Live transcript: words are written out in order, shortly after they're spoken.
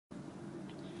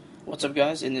What's up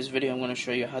guys, in this video I'm going to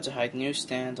show you how to hide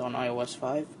Newsstand on iOS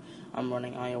 5. I'm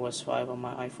running iOS 5 on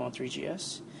my iPhone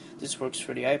 3GS. This works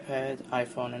for the iPad,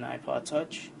 iPhone, and iPod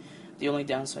Touch. The only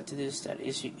downside to this is that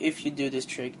if you do this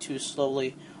trick too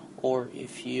slowly, or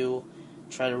if you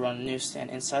try to run Newsstand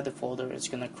inside the folder, it's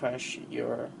going to crash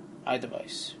your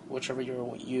iDevice, whichever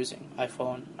you're using,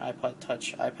 iPhone, iPod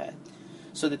Touch, iPad.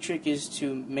 So the trick is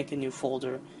to make a new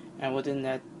folder, and within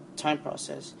that time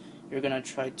process, you're going to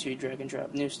try to drag and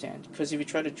drop Newsstand. Because if you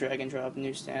try to drag and drop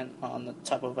Newsstand on the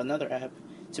top of another app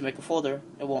to make a folder,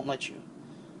 it won't let you.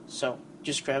 So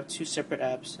just grab two separate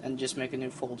apps and just make a new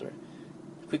folder.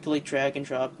 Quickly drag and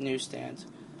drop Newsstand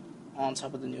on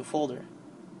top of the new folder.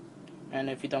 And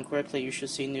if you done correctly, you should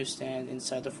see Newsstand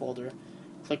inside the folder.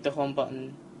 Click the home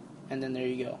button, and then there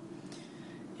you go.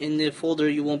 In the folder,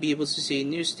 you won't be able to see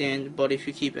Newsstand, but if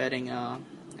you keep adding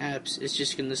apps, it's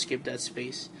just going to skip that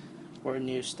space where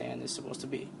Newsstand is supposed to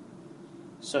be.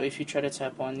 So if you try to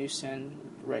tap on Newsstand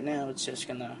right now, it's just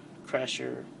gonna crash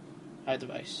your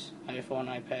iDevice, iPhone,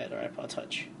 iPad, or iPod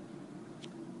Touch.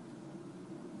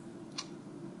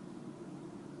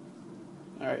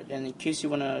 Alright, and in case you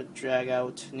wanna drag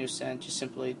out Newsstand, just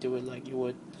simply do it like you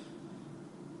would.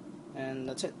 And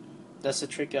that's it. That's the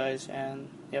trick, guys, and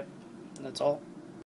yep, that's all.